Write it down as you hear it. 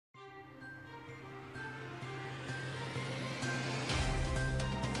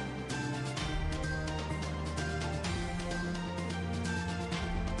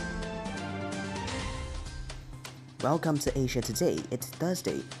Welcome to Asia Today. It's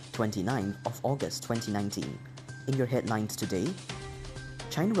Thursday, 29th of August 2019. In your headlines today,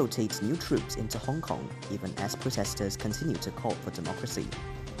 China rotates new troops into Hong Kong even as protesters continue to call for democracy.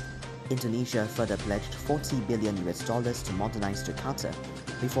 Indonesia further pledged $40 billion to modernize Jakarta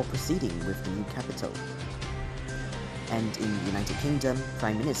before proceeding with the new capital. And in the United Kingdom,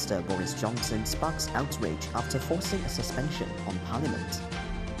 Prime Minister Boris Johnson sparks outrage after forcing a suspension on Parliament.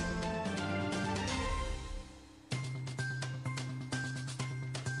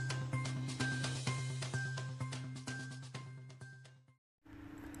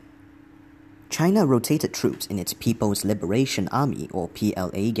 China rotated troops in its People's Liberation Army or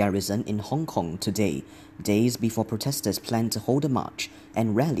PLA garrison in Hong Kong today, days before protesters plan to hold a march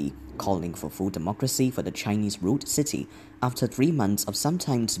and rally calling for full democracy for the Chinese-ruled city after 3 months of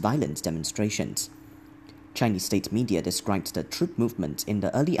sometimes violent demonstrations. Chinese state media described the troop movement in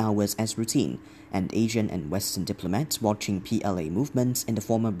the early hours as routine, and Asian and Western diplomats watching PLA movements in the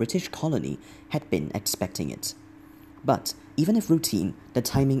former British colony had been expecting it. But even if routine, the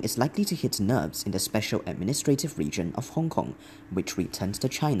timing is likely to hit nerves in the Special Administrative Region of Hong Kong, which returned to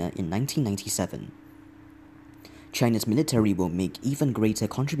China in 1997. China's military will make even greater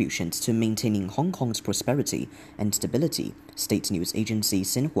contributions to maintaining Hong Kong's prosperity and stability, state news agency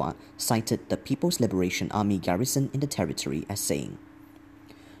Xinhua cited the People's Liberation Army garrison in the territory as saying.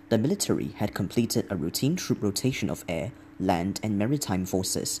 The military had completed a routine troop rotation of air, land and maritime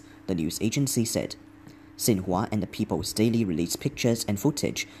forces, the news agency said. Xinhua and the People's Daily released pictures and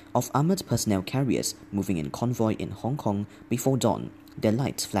footage of armored personnel carriers moving in convoy in Hong Kong before dawn, their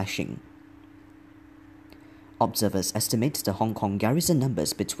lights flashing. Observers estimate the Hong Kong garrison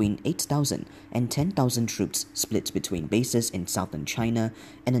numbers between 8,000 and 10,000 troops split between bases in southern China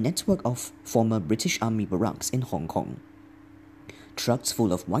and a network of former British Army barracks in Hong Kong. Trucks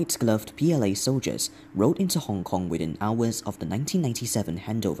full of white-gloved PLA soldiers rode into Hong Kong within hours of the 1997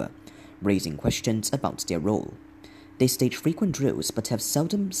 handover, raising questions about their role. They stage frequent drills but have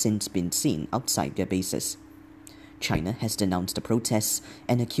seldom since been seen outside their bases. China has denounced the protests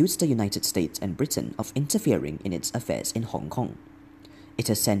and accused the United States and Britain of interfering in its affairs in Hong Kong. It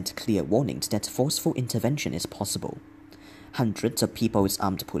has sent clear warnings that forceful intervention is possible. Hundreds of People's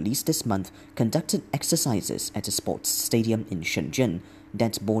Armed Police this month conducted exercises at a sports stadium in Shenzhen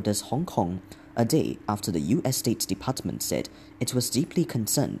that borders Hong Kong, a day after the U.S. State Department said it was deeply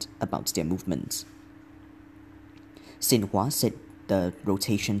concerned about their movements. Xinhua said the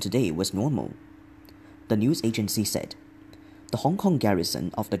rotation today was normal. The news agency said, the Hong Kong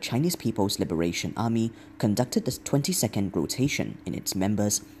garrison of the Chinese People's Liberation Army conducted the 22nd rotation in its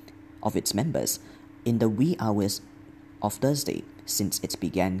members in the wee hours of Thursday since it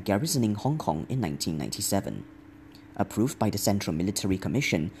began garrisoning Hong Kong in 1997. Approved by the Central Military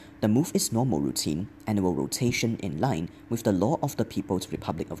Commission, the move is normal routine annual rotation in line with the law of the People's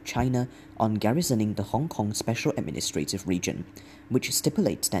Republic of China on garrisoning the Hong Kong Special Administrative Region, which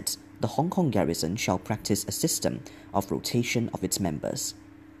stipulates that the Hong Kong garrison shall practice a system of rotation of its members.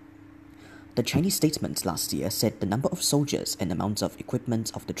 The Chinese statement last year said the number of soldiers and amount of equipment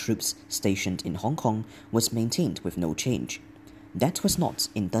of the troops stationed in Hong Kong was maintained with no change. That was not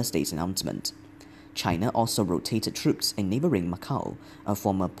in Thursday's announcement. China also rotated troops in neighboring Macau, a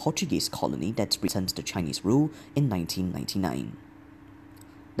former Portuguese colony that returned to Chinese rule in 1999.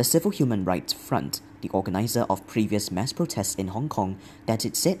 The Civil Human Rights Front, the organizer of previous mass protests in Hong Kong that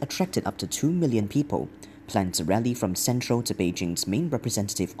it said attracted up to 2 million people, planned to rally from Central to Beijing's main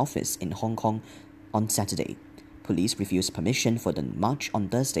representative office in Hong Kong on Saturday. Police refused permission for the march on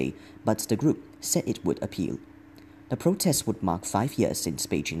Thursday, but the group said it would appeal. The protest would mark 5 years since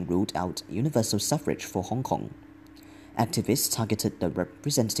Beijing ruled out universal suffrage for Hong Kong. Activists targeted the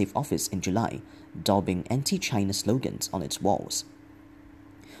representative office in July, daubing anti-China slogans on its walls.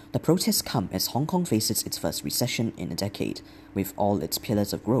 The protests come as Hong Kong faces its first recession in a decade, with all its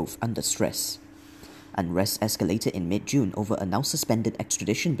pillars of growth under stress. Unrest escalated in mid-June over a now-suspended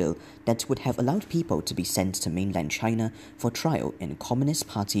extradition bill that would have allowed people to be sent to mainland China for trial in Communist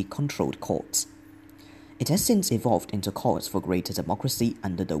Party-controlled courts. It has since evolved into calls for greater democracy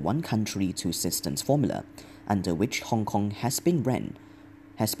under the one country, two systems formula, under which Hong Kong has been run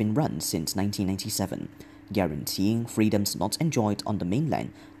since 1997, guaranteeing freedoms not enjoyed on the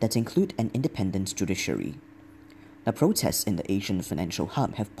mainland that include an independent judiciary. The protests in the Asian financial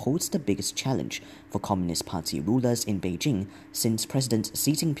hub have posed the biggest challenge for Communist Party rulers in Beijing since President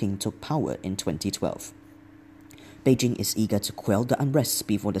Xi Jinping took power in 2012. Beijing is eager to quell the unrest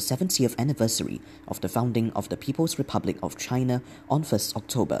before the 70th anniversary of the founding of the People's Republic of China on 1st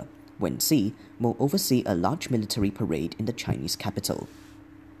October, when Xi will oversee a large military parade in the Chinese capital.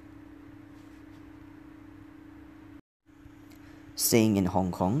 Staying in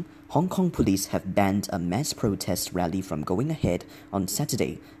Hong Kong police have banned a mass protest rally from going ahead on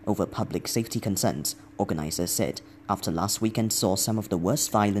Saturday over public safety concerns, organizers said, after last weekend saw some of the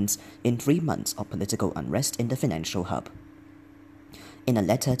worst violence in 3 months of political unrest in the financial hub. In a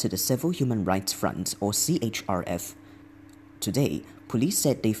letter to the Civil Human Rights Front, or CHRF, today, police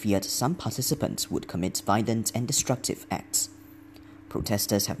said they feared some participants would commit violent and destructive acts.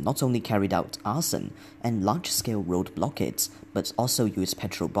 Protesters have not only carried out arson and large-scale road blockades, but also used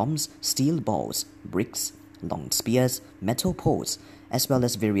petrol bombs, steel balls, bricks, long spears, metal poles, as well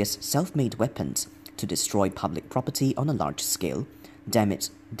as various self-made weapons to destroy public property on a large scale,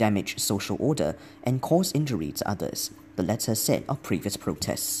 damage social order, and cause injury to others, the letter said of previous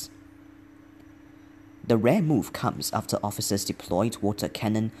protests. The rare move comes after officers deployed water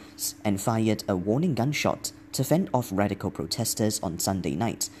cannons and fired a warning gunshot to fend off radical protesters on Sunday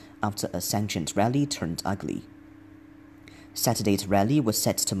night after a sanctioned rally turned ugly. Saturday's rally was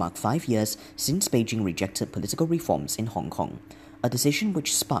set to mark 5 years since Beijing rejected political reforms in Hong Kong, a decision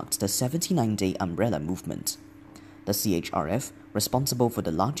which sparked the 79-day umbrella movement. The CHRF, responsible for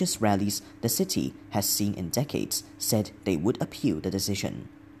the largest rallies the city has seen in decades, said they would appeal the decision.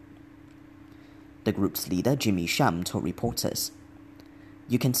 The group's leader, Jimmy Sham, told reporters,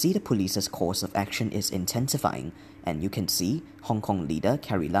 "You can see the police's course of action is intensifying, and you can see Hong Kong leader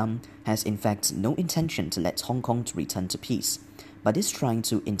Carrie Lam has in fact no intention to let Hong Kong return to peace, but is trying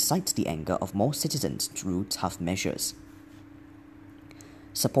to incite the anger of more citizens through tough measures."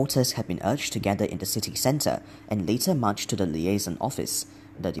 Supporters have been urged to gather in the city centre and later march to the liaison office,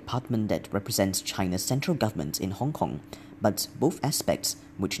 the department that represents China's central government in Hong Kong, but both aspects,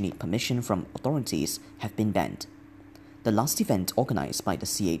 which need permission from authorities, have been banned. The last event, organized by the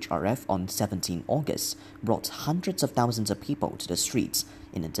CHRF on 17 August, brought hundreds of thousands of people to the streets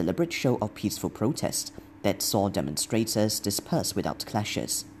in a deliberate show of peaceful protest that saw demonstrators disperse without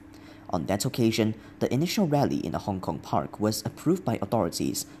clashes. On that occasion, the initial rally in a Hong Kong park was approved by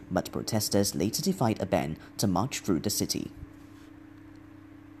authorities, but protesters later defied a ban to march through the city.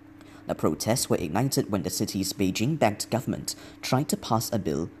 The protests were ignited when the city's Beijing-backed government tried to pass a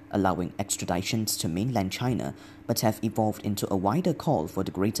bill allowing extraditions to mainland China, but have evolved into a wider call for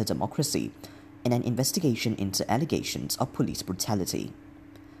the greater democracy and an investigation into allegations of police brutality.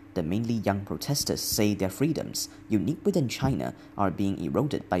 The mainly young protesters say their freedoms, unique within China, are being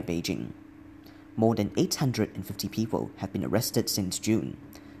eroded by Beijing. More than 850 people have been arrested since June.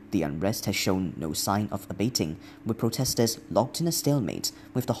 The unrest has shown no sign of abating, with protesters locked in a stalemate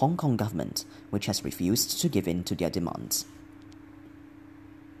with the Hong Kong government, which has refused to give in to their demands.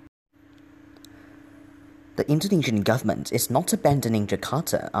 The Indonesian government is not abandoning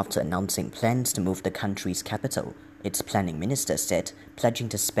Jakarta after announcing plans to move the country's capital, its planning minister said, pledging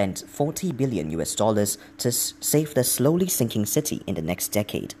to spend $40 billion to save the slowly sinking city in the next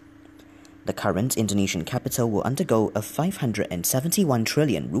decade. The current Indonesian capital will undergo a 571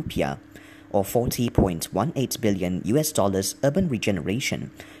 trillion rupiah, or $40.18 billion urban regeneration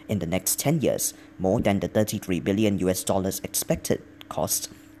in the next 10 years, more than the $33 billion expected cost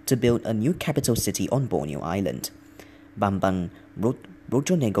to build a new capital city on Borneo Island, Bambang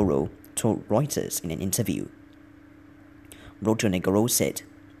Brojonegoro told Reuters in an interview. Brojonegoro said,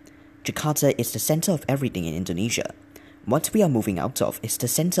 "Jakarta is the center of everything in Indonesia. What we are moving out of is the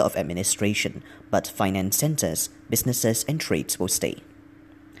center of administration, but finance centers, businesses and trades will stay."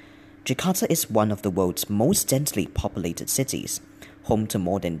 Jakarta is one of the world's most densely populated cities, home to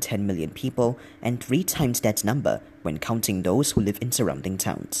more than 10 million people and 3 times that number when counting those who live in surrounding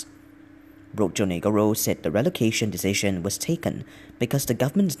towns. Brojonegoro said the relocation decision was taken because the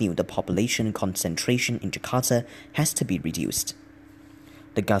government knew the population concentration in Jakarta has to be reduced.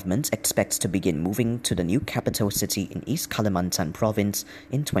 The government expects to begin moving to the new capital city in East Kalimantan province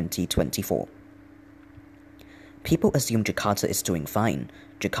in 2024. People assume Jakarta is doing fine.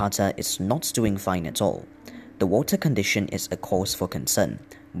 Jakarta is not doing fine at all. The water condition is a cause for concern.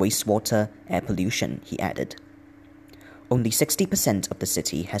 Wastewater, air pollution, he added. Only 60% of the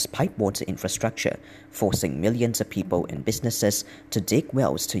city has pipe water infrastructure, forcing millions of people and businesses to dig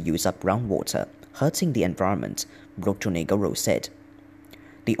wells to use up groundwater, hurting the environment, Brojonegoro said.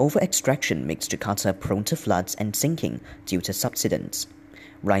 The over-extraction makes Jakarta prone to floods and sinking due to subsidence.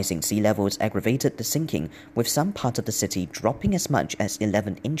 Rising sea levels aggravated the sinking, with some parts of the city dropping as much as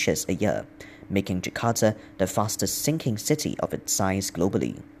 11 inches a year, making Jakarta the fastest sinking city of its size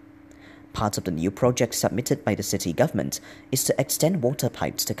globally. Part of the new project submitted by the city government is to extend water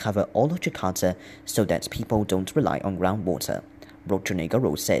pipes to cover all of Jakarta so that people don't rely on groundwater,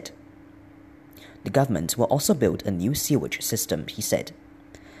 Brojonegoro said. The government will also build a new sewage system, he said.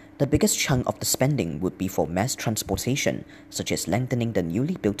 The biggest chunk of the spending would be for mass transportation, such as lengthening the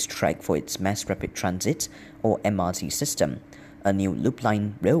newly built track for its mass rapid transit or MRT system, a new loop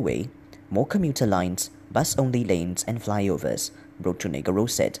line railway, more commuter lines, bus-only lanes and flyovers, Bojonegoro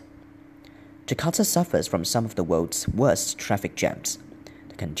said. Jakarta suffers from some of the world's worst traffic jams.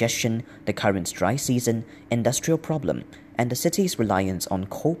 The congestion, the current dry season, industrial problem, and the city's reliance on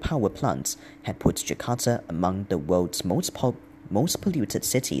coal power plants had put Jakarta among the world's most polluted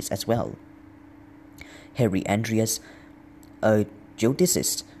cities as well. Harry Andreas, a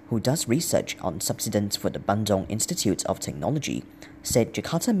geodesist who does research on subsidence for the Bandung Institute of Technology, said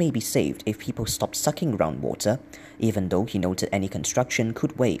Jakarta may be saved if people stop sucking groundwater, even though he noted any construction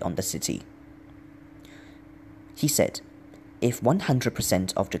could weigh on the city. He said, if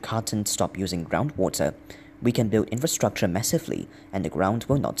 100% of Jakartans stop using groundwater, we can build infrastructure massively and the ground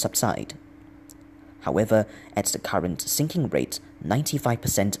will not subside. However, at the current sinking rate,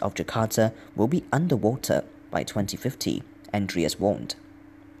 95% of Jakarta will be underwater by 2050, Andreas warned.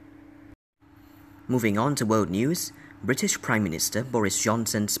 Moving on to world news, British Prime Minister Boris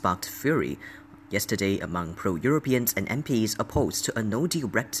Johnson sparked fury yesterday among pro-Europeans and MPs opposed to a no-deal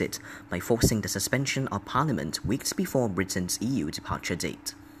Brexit by forcing the suspension of Parliament weeks before Britain's EU departure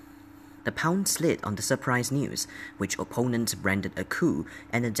date. The pound slid on the surprise news, which opponents branded a coup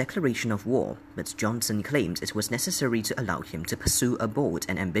and a declaration of war, but Johnson claimed it was necessary to allow him to pursue a bold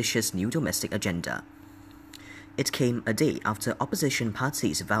and ambitious new domestic agenda. It came a day after opposition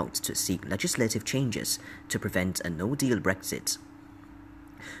parties vowed to seek legislative changes to prevent a no-deal Brexit.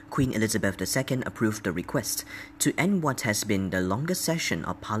 Queen Elizabeth II approved the request to end what has been the longest session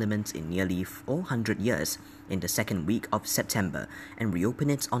of Parliament in nearly 400 years in the second week of September and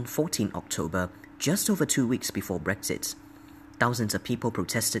reopen it on 14 October, just over 2 weeks before Brexit. Thousands of people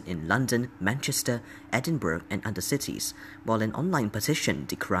protested in London, Manchester, Edinburgh and other cities, while an online petition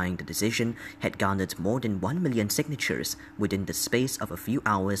decrying the decision had garnered more than 1 million signatures within the space of a few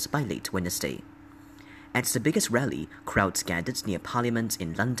hours by late Wednesday. At the biggest rally, crowds gathered near Parliament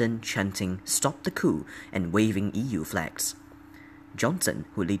in London chanting "Stop the coup" and waving EU flags. Johnson,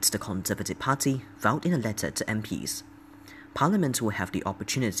 who leads the Conservative Party, vowed in a letter to MPs. Parliament will have the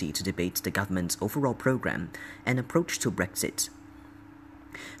opportunity to debate the government's overall programme and approach to Brexit.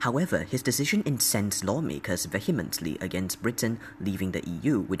 However, his decision incensed lawmakers vehemently against Britain leaving the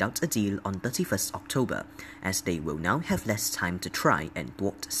EU without a deal on 31st October, as they will now have less time to try and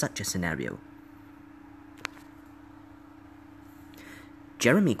thwart such a scenario.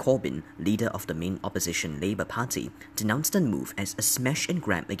 Jeremy Corbyn, leader of the main opposition Labour Party, denounced the move as a smash and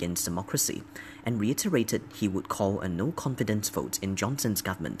grab against democracy and reiterated he would call a no-confidence vote in Johnson's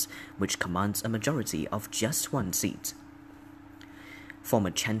government, which commands a majority of just one seat.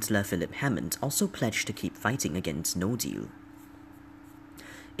 Former Chancellor Philip Hammond also pledged to keep fighting against no deal.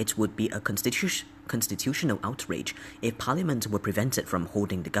 It would be a constitutional outrage if Parliament were prevented from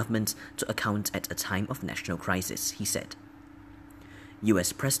holding the government to account at a time of national crisis, he said.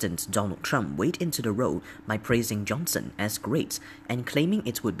 US President Donald Trump weighed into the role by praising Johnson as great and claiming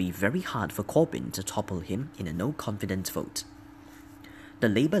it would be very hard for Corbyn to topple him in a no-confidence vote. The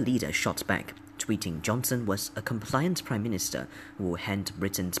Labour leader shot back, tweeting Johnson was a compliant Prime Minister who will hand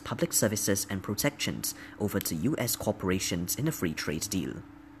Britain's public services and protections over to US corporations in a free trade deal.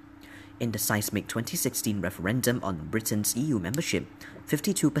 In the seismic 2016 referendum on Britain's EU membership,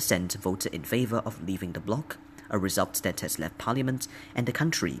 52% voted in favour of leaving the bloc, a result that has left Parliament and the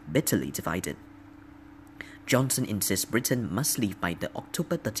country bitterly divided. Johnson insists Britain must leave by the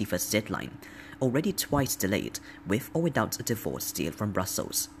October 31st deadline, already twice delayed, with or without a divorce deal from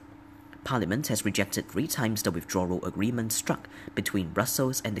Brussels. Parliament has rejected 3 times the withdrawal agreement struck between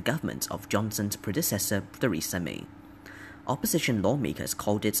Brussels and the government of Johnson's predecessor Theresa May. Opposition lawmakers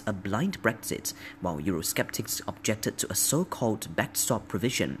called it a blind Brexit, while Eurosceptics objected to a so-called backstop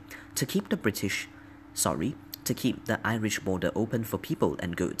provision to keep the Irish border open for people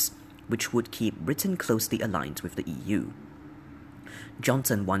and goods, which would keep Britain closely aligned with the EU.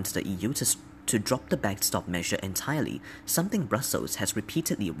 Johnson wants the EU to drop the backstop measure entirely, something Brussels has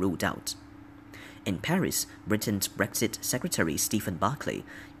repeatedly ruled out. In Paris, Britain's Brexit Secretary Stephen Barclay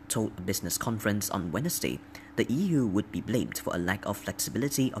told a business conference on Wednesday the EU would be blamed for a lack of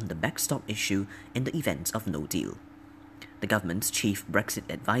flexibility on the backstop issue in the event of no deal. The government's chief Brexit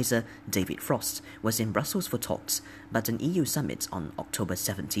advisor, David Frost, was in Brussels for talks, but an EU summit on October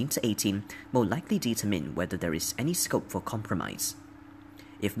 17 to 18 will likely determine whether there is any scope for compromise.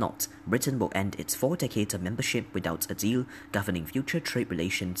 If not, Britain will end its 4 decades of membership without a deal governing future trade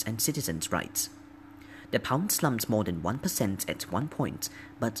relations and citizens' rights. The pound slumped more than 1% at one point,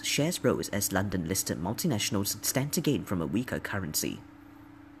 but shares rose as London-listed multinationals stand to gain from a weaker currency.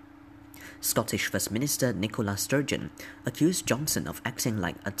 Scottish First Minister Nicola Sturgeon accused Johnson of acting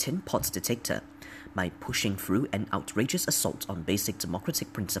like a tin pot detector by pushing through an outrageous assault on basic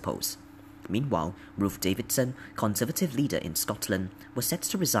democratic principles. Meanwhile, Ruth Davidson, Conservative leader in Scotland, was set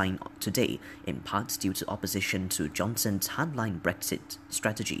to resign today, in part due to opposition to Johnson's hardline Brexit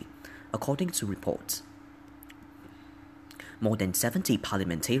strategy, according to reports. More than 70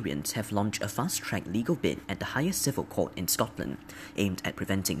 parliamentarians have launched a fast-track legal bid at the highest civil court in Scotland, aimed at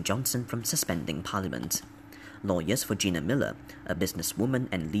preventing Johnson from suspending Parliament. Lawyers for Gina Miller, a businesswoman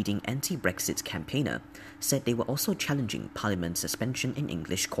and leading anti-Brexit campaigner, said they were also challenging Parliament's suspension in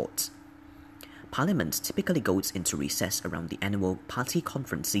English courts. Parliament typically goes into recess around the annual party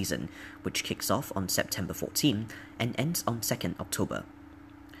conference season, which kicks off on September 14 and ends on 2nd October.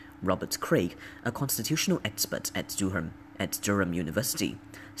 Robert Craig, a constitutional expert at Durham University,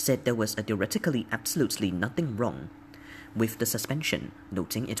 said there was theoretically absolutely nothing wrong with the suspension,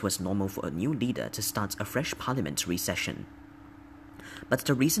 noting it was normal for a new leader to start a fresh parliamentary session. But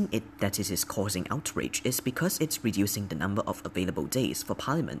the reason that it is causing outrage is because it's reducing the number of available days for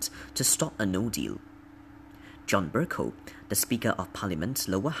Parliament to stop a no deal. John Bercow, the Speaker of Parliament's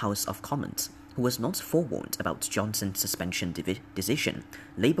lower House of Commons, who was not forewarned about Johnson's suspension decision,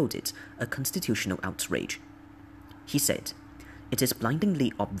 labelled it a constitutional outrage. He said, "It is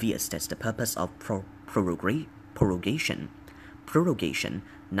blindingly obvious that the purpose of prorogation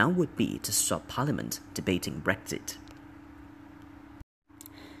now would be to stop Parliament debating Brexit."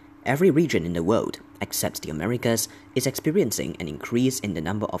 Every region in the world, except the Americas, is experiencing an increase in the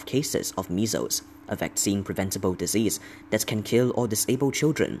number of cases of measles, a vaccine-preventable disease that can kill or disable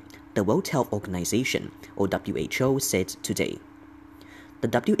children, the World Health Organization, or WHO, said today. The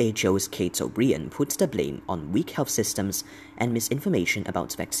WHO's Kate O'Brien puts the blame on weak health systems and misinformation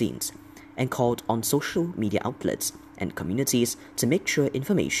about vaccines, and called on social media outlets and communities to make sure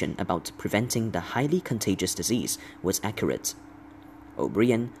information about preventing the highly contagious disease was accurate.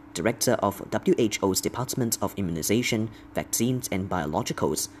 O'Brien, director of WHO's Department of Immunization, Vaccines and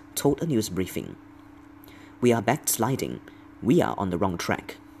Biologicals, told a news briefing, "We are backsliding. We are on the wrong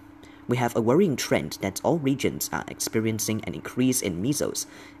track. We have a worrying trend that all regions are experiencing an increase in measles,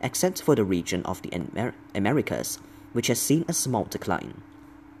 except for the region of the Americas, which has seen a small decline."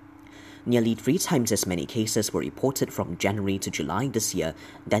 Nearly 3 times as many cases were reported from January to July this year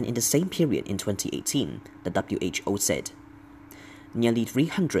than in the same period in 2018, the WHO said. Nearly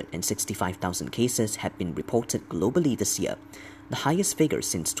 365,000 cases have been reported globally this year, the highest figure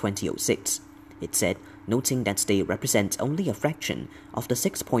since 2006, it said, noting that they represent only a fraction of the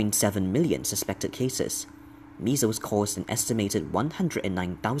 6.7 million suspected cases. Measles caused an estimated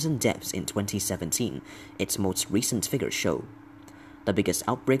 109,000 deaths in 2017, its most recent figures show. The biggest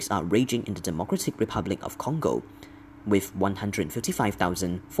outbreaks are raging in the Democratic Republic of Congo, with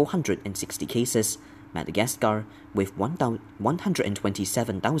 155,460 cases, Madagascar with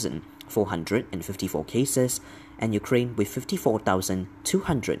 127,454 cases, and Ukraine with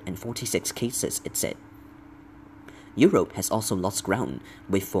 54,246 cases, it said. Europe has also lost ground,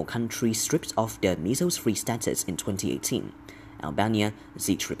 with 4 countries stripped of their measles-free status in 2018, Albania,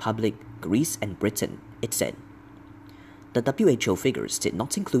 Czech Republic, Greece and Britain, it said. The WHO figures did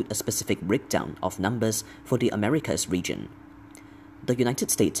not include a specific breakdown of numbers for the Americas region. The United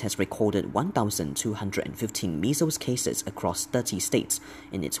States has recorded 1,215 measles cases across 30 states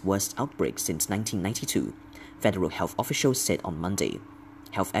in its worst outbreak since 1992, federal health officials said on Monday.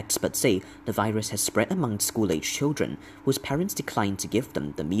 Health experts say the virus has spread among school-age children whose parents declined to give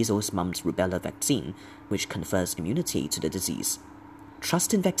them the measles, mumps, rubella vaccine, which confers immunity to the disease.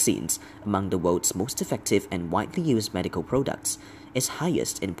 Trust in vaccines, among the world's most effective and widely used medical products, is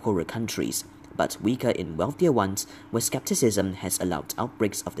highest in poorer countries, but weaker in wealthier ones where skepticism has allowed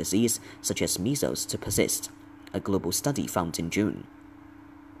outbreaks of disease such as measles to persist, a global study found in June.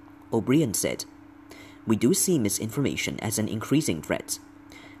 O'Brien said, "We do see misinformation as an increasing threat.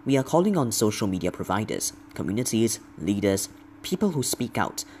 We are calling on social media providers, communities, leaders, people who speak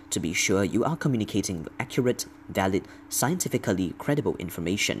out to be sure you are communicating accurate, valid, scientifically credible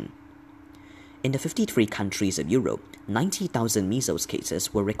information." In the 53 countries of Europe, 90,000 measles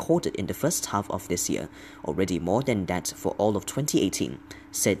cases were recorded in the first half of this year, already more than that for all of 2018,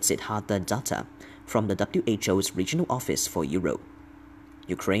 said Siddhartha Datta from the WHO's Regional Office for Europe.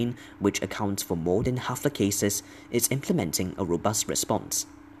 Ukraine, which accounts for more than half the cases, is implementing a robust response.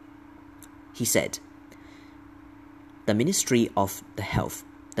 He said, The Ministry of Health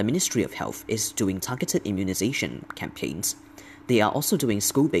is doing targeted immunization campaigns. They are also doing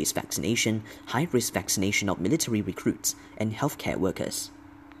school-based vaccination, high-risk vaccination of military recruits, and healthcare workers.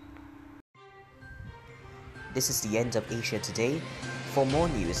 This is the end of Asia Today. For more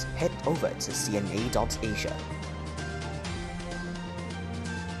news, head over to cna.asia.